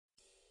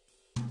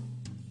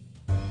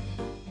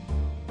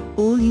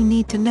All you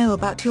need to know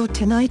about your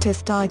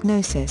tinnitus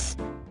diagnosis.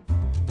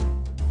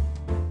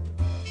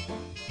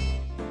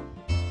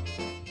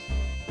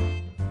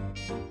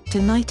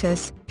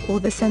 Tinnitus, or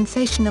the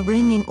sensation of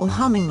ringing or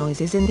humming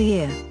noises in the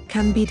ear,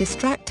 can be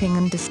distracting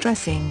and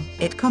distressing.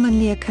 It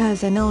commonly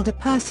occurs in older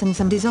persons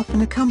and is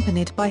often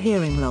accompanied by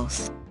hearing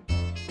loss.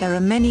 There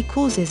are many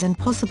causes and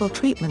possible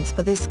treatments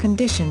for this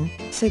condition,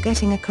 so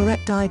getting a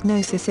correct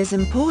diagnosis is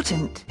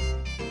important.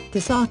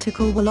 This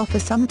article will offer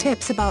some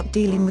tips about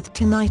dealing with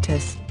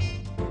tinnitus.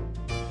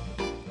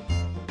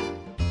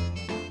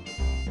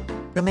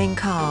 Remain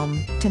calm.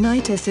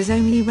 Tinnitus is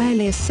only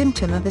rarely a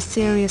symptom of a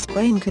serious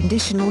brain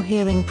condition or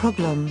hearing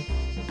problem.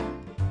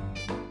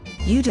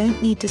 You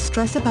don't need to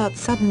stress about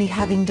suddenly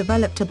having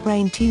developed a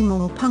brain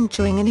tumor or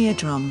puncturing an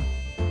eardrum.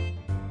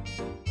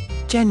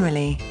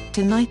 Generally,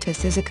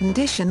 tinnitus is a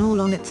condition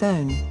all on its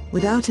own,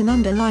 without an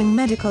underlying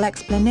medical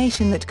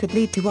explanation that could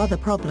lead to other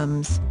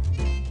problems.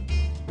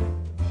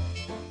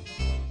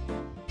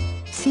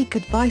 Seek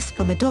advice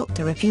from a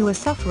doctor if you are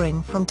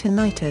suffering from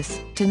tinnitus.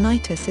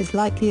 Tinnitus is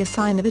likely a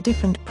sign of a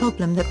different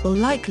problem that will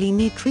likely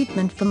need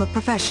treatment from a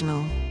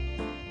professional.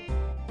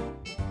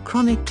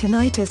 Chronic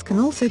tinnitus can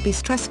also be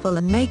stressful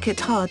and make it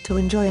hard to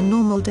enjoy a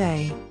normal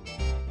day.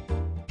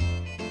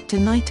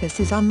 Tinnitus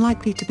is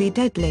unlikely to be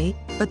deadly,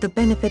 but the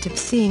benefit of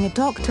seeing a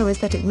doctor is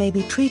that it may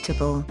be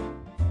treatable.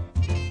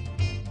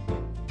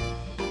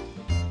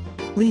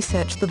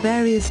 Research the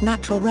various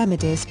natural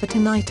remedies for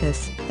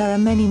tinnitus. There are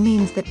many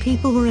means that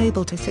people were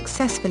able to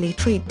successfully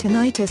treat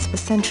tinnitus for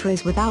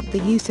centuries without the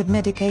use of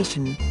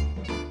medication.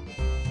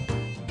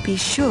 Be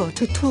sure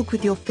to talk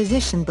with your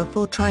physician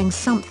before trying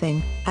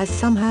something, as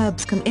some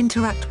herbs can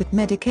interact with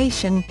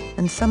medication,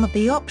 and some of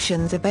the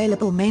options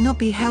available may not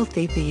be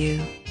healthy for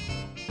you.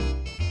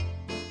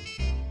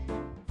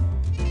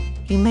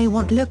 You may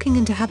want looking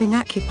into having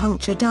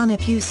acupuncture done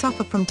if you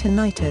suffer from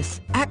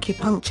tinnitus.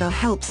 Acupuncture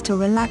helps to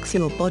relax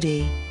your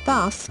body,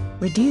 thus,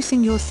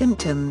 reducing your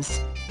symptoms.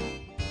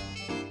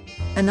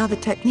 Another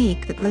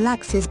technique that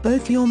relaxes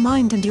both your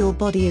mind and your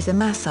body is a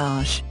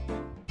massage.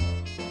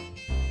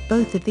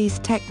 Both of these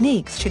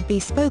techniques should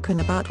be spoken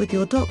about with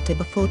your doctor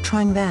before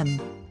trying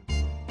them.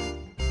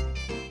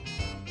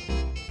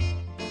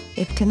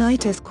 If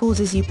tinnitus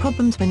causes you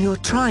problems when you're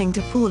trying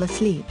to fall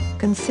asleep,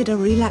 consider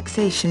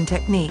relaxation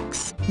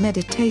techniques.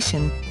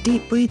 Meditation,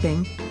 deep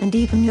breathing, and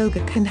even yoga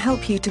can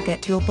help you to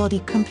get your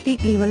body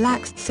completely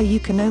relaxed so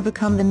you can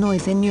overcome the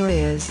noise in your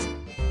ears.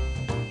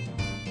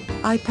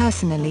 I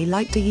personally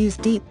like to use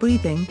deep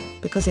breathing,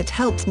 because it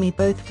helps me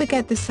both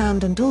forget the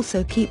sound and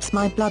also keeps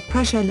my blood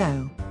pressure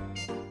low.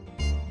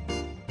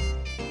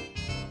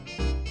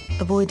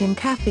 Avoiding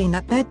caffeine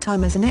at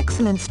bedtime is an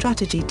excellent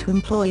strategy to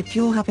employ if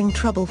you're having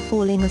trouble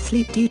falling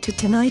asleep due to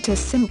tinnitus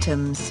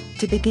symptoms.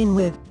 To begin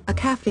with, a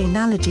caffeine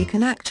allergy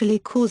can actually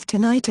cause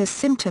tinnitus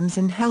symptoms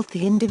in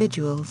healthy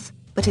individuals,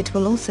 but it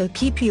will also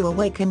keep you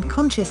awake and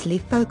consciously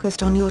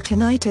focused on your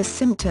tinnitus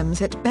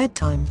symptoms at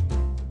bedtime.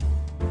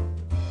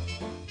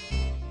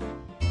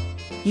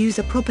 Use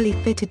a properly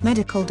fitted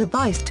medical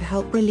device to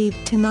help relieve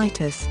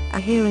tinnitus. A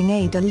hearing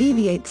aid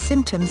alleviates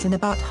symptoms in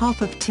about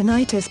half of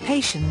tinnitus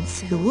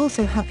patients who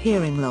also have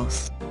hearing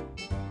loss.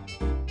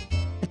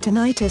 A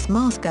tinnitus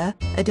masker,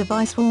 a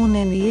device worn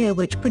in the ear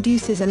which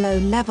produces a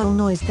low-level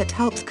noise that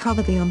helps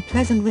cover the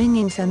unpleasant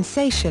ringing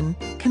sensation,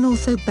 can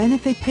also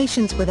benefit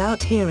patients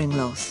without hearing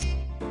loss.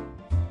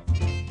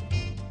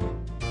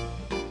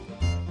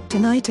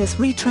 Tinnitus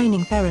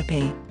retraining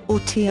therapy, or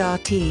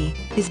TRT,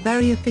 is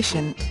very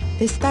efficient.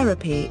 This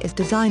therapy is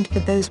designed for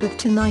those with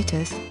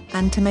tinnitus,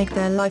 and to make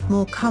their life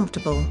more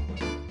comfortable.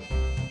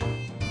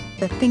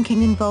 The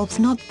thinking involves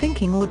not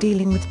thinking or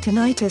dealing with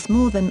tinnitus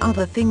more than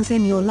other things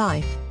in your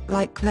life,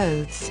 like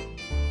clothes.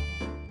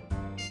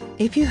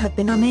 If you have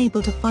been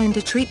unable to find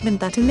a treatment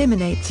that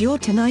eliminates your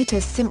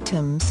tinnitus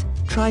symptoms,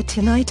 try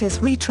tinnitus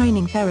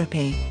retraining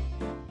therapy.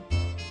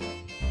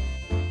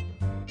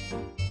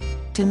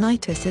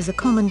 Tinnitus is a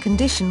common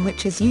condition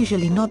which is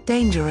usually not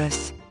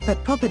dangerous,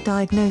 but proper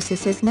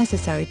diagnosis is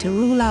necessary to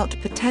rule out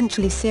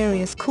potentially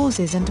serious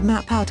causes and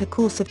map out a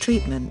course of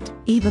treatment.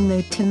 Even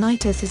though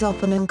tinnitus is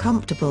often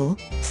uncomfortable,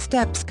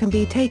 steps can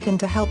be taken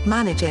to help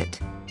manage it.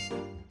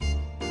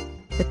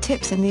 The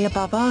tips in the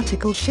above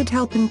article should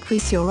help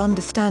increase your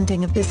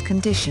understanding of this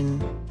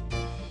condition.